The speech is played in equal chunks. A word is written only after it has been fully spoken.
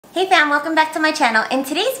Hey fam, welcome back to my channel. In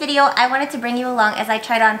today's video, I wanted to bring you along as I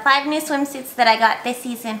tried on 5 new swimsuits that I got this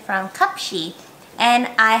season from Cupshe. And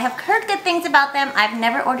I have heard good things about them. I've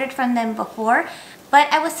never ordered from them before,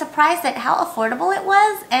 but I was surprised at how affordable it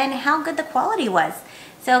was and how good the quality was.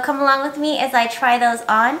 So come along with me as I try those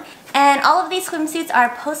on. And all of these swimsuits are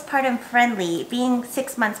postpartum friendly. Being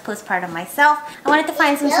 6 months postpartum myself, I wanted to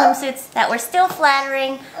find some swimsuits that were still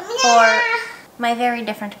flattering for my very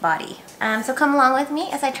different body. So come along with me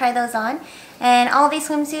as I try those on. And all these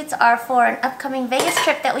swimsuits are for an upcoming Vegas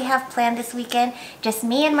trip that we have planned this weekend. Just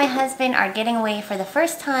me and my husband are getting away for the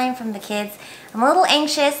first time from the kids. I'm a little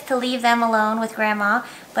anxious to leave them alone with Grandma,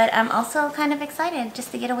 but I'm also kind of excited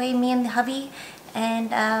just to get away, me and the hubby,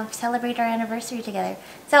 and celebrate our anniversary together.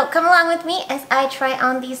 So come along with me as I try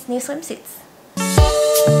on these new swimsuits.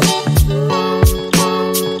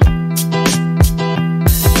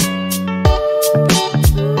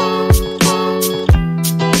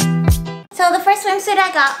 So the first swimsuit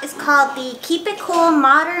I got is called the Keep It Cool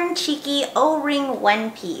Modern Cheeky O-Ring One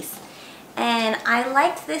Piece. And I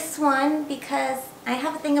liked this one because I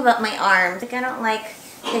have a thing about my arms. Like, I don't like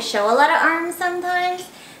to show a lot of arms sometimes.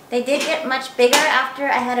 They did get much bigger after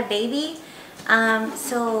I had a baby.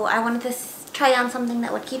 So I wanted to try on something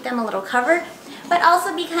that would keep them a little covered, but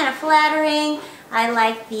also be kind of flattering. I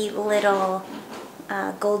like the little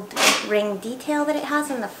gold ring detail that it has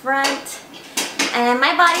in the front. And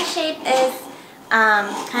my body shape is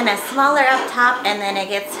kind of smaller up top and then it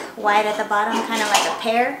gets wide at the bottom, kind of like a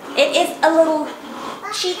pear. It is a little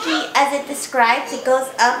cheeky as it describes. It goes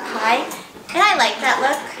up high and I like that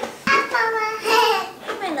look.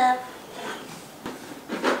 My love.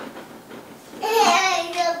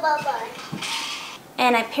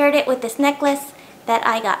 And I paired it with this necklace that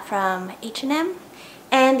I got from H&M.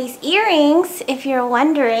 And these earrings, if you're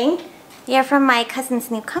wondering, they are from my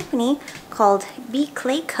cousin's new company called Be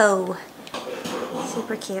Clay Co.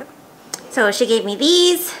 Super cute. So she gave me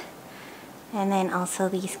these, and then also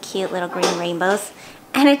these cute little green rainbows.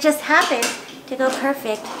 And it just happens to go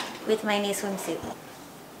perfect with my new swimsuit.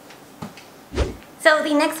 So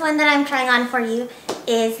the next one that I'm trying on for you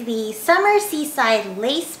is the Summer Seaside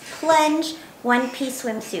Lace Plunge one-piece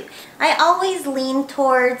swimsuit. I always lean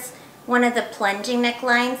towards one of the plunging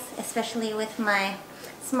necklines, especially with my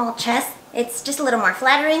small chest. It's just a little more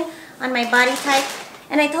flattering on my body type.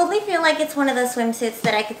 And I totally feel like it's one of those swimsuits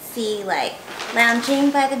that I could see like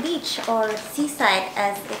lounging by the beach or seaside,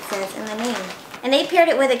 as it says in the name. And they paired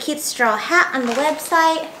it with a cute straw hat on the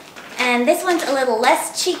website. And this one's a little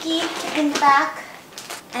less cheeky in the back.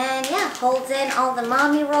 And yeah, holds in all the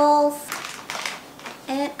mommy rolls.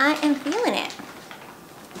 And I am feeling it.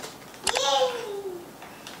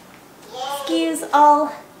 Excuse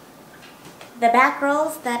all the back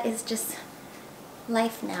rolls. That is just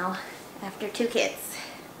life now after 2 kids.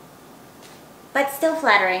 But still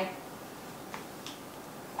flattering.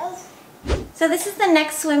 So this is the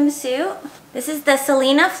next swimsuit. This is the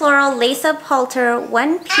Selina Floral Lace-Up Halter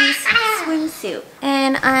one-piece swimsuit.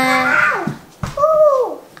 And I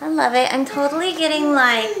love it. I'm totally getting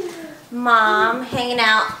like mom hanging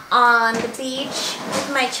out on the beach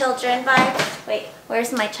with my children vibe. Wait,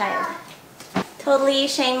 where's my child? Totally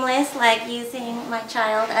shameless, like using my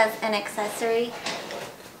child as an accessory.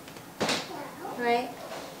 Right?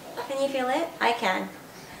 Can you feel it? I can.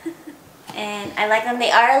 And I like them.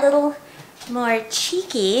 They are a little more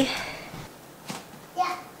cheeky.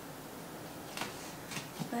 Yeah.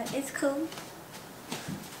 But it's cool.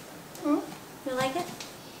 You like it?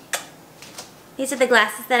 These are the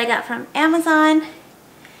glasses that I got from Amazon.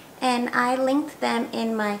 And I linked them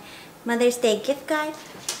in my Mother's Day gift guide.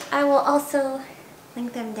 I will also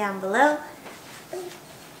link them down below.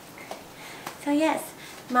 So yes,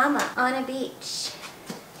 mama on a beach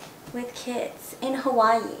with kids in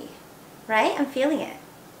Hawaii, right? I'm feeling it.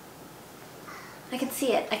 I can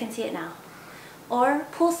see it. I can see it now. Or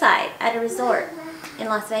poolside at a resort in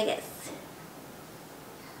Las Vegas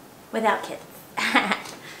without kids.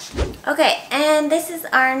 Okay, and this is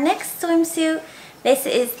our next swimsuit. This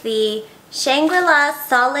is the Shangrila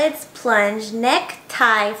Solids Plunge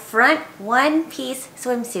Necktie Front one-piece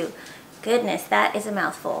swimsuit. Goodness, that is a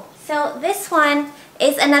mouthful. So this one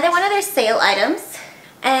is another one of their sale items.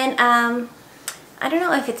 And I don't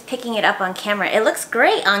know if it's picking it up on camera. It looks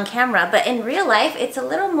great on camera, but in real life, it's a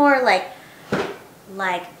little more like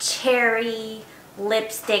cherry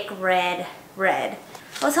lipstick red.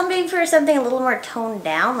 I was hoping for something a little more toned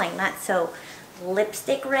down, like not so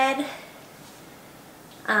lipstick red.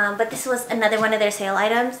 But this was another one of their sale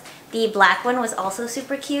items. The black one was also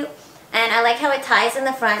super cute. And I like how it ties in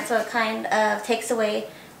the front, so it kind of takes away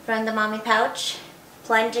from the mommy pouch.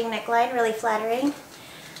 Plunging neckline, really flattering.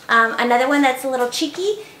 Another one that's a little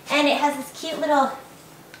cheeky, and it has this cute little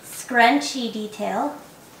scrunchy detail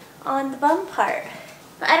on the bum part.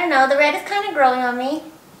 But I don't know, the red is kind of growing on me.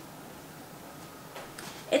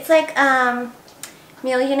 It's like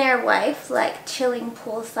Millionaire Wife, like chilling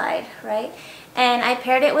poolside, right? And I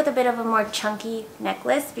paired it with a bit of a more chunky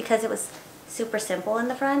necklace because it was super simple in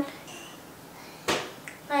the front.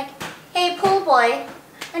 Like, hey pool boy,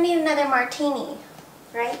 I need another martini,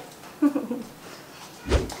 right?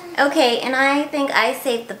 Okay, and I think I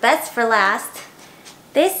saved the best for last.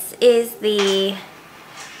 This is the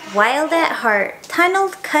Wild at Heart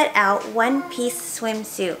tunneled cutout one-piece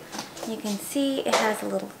swimsuit. You can see it has a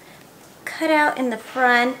little cutout in the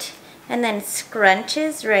front and then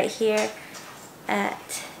scrunches right here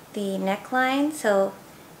at the neckline, so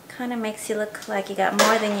kind of makes you look like you got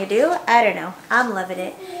more than you do. I don't know, I'm loving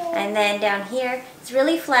it. And then down here, it's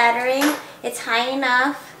really flattering. It's high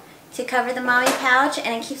enough to cover the mommy pouch,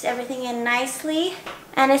 and it keeps everything in nicely.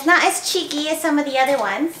 And it's not as cheeky as some of the other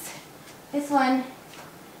ones. This one,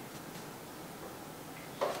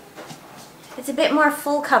 it's a bit more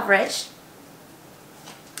full coverage.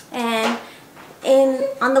 And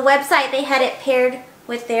on the website they had it paired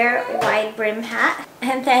with their wide brim hat.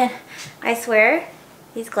 And then I swear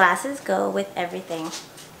these glasses go with everything.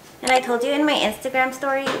 And I told you in my Instagram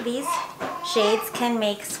story, these shades can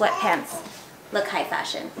make sweatpants look high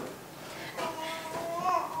fashion.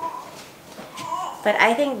 But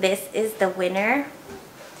I think this is the winner.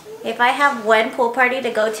 If I have one pool party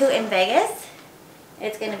to go to in Vegas,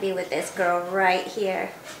 it's gonna be with this girl right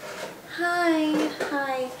here. Hi,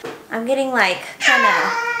 hi. I'm getting like kind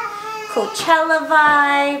of Coachella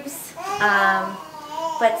vibes,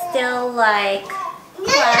 but still like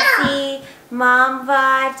classy mom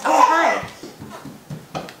vibes. Oh, hi.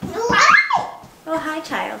 Oh, hi,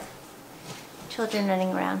 child. Children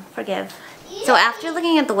running around. Forgive. So after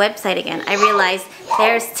looking at the website again, I realized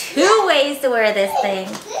there's 2 ways to wear this thing.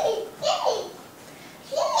 I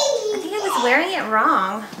think I was wearing it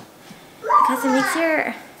wrong because it makes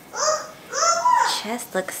your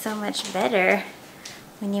chest look so much better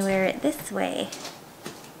when you wear it this way.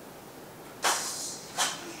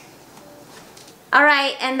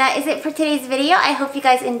 Alright, and that is it for today's video. I hope you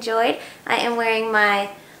guys enjoyed. I am wearing my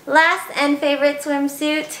last and favorite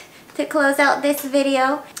swimsuit to close out this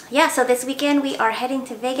video. Yeah, so this weekend we are heading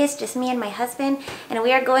to Vegas, just me and my husband, and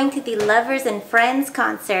we are going to the Lovers and Friends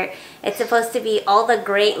concert. It's supposed to be all the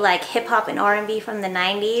great like hip-hop and R&B from the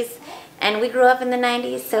 90s, and we grew up in the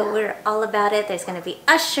 90s, so we're all about it. There's going to be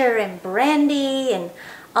Usher and Brandy and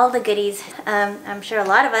all the goodies. I'm sure a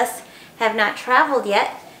lot of us have not traveled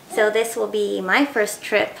yet, so this will be my first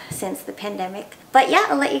trip since the pandemic. But yeah,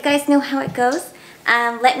 I'll let you guys know how it goes.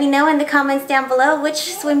 Let me know in the comments down below which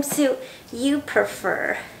swimsuit you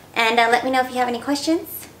prefer. And let me know if you have any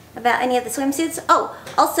questions about any of the swimsuits. Oh,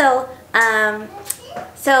 also,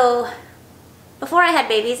 so before I had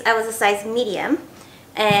babies, I was a size medium.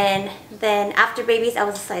 And then after babies, I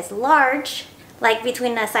was a size large, like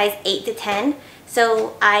between a size 8 to 10.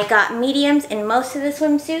 So I got mediums in most of the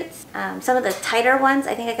swimsuits. Some of the tighter ones,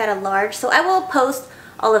 I think I got a large. So I will post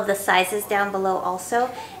all of the sizes down below also.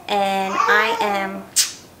 And I am,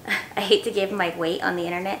 I hate to give my weight on the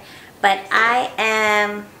internet, but I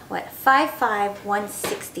am, what, 5'5",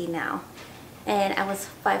 160 now. And I was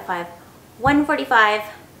 5'5", 145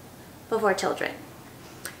 before children.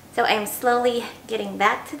 So I am slowly getting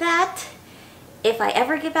back to that. If I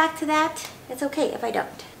ever get back to that, it's okay if I don't.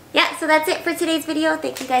 Yeah, so that's it for today's video.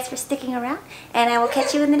 Thank you guys for sticking around, and I will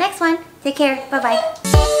catch you in the next one. Take care.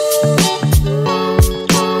 Bye-bye.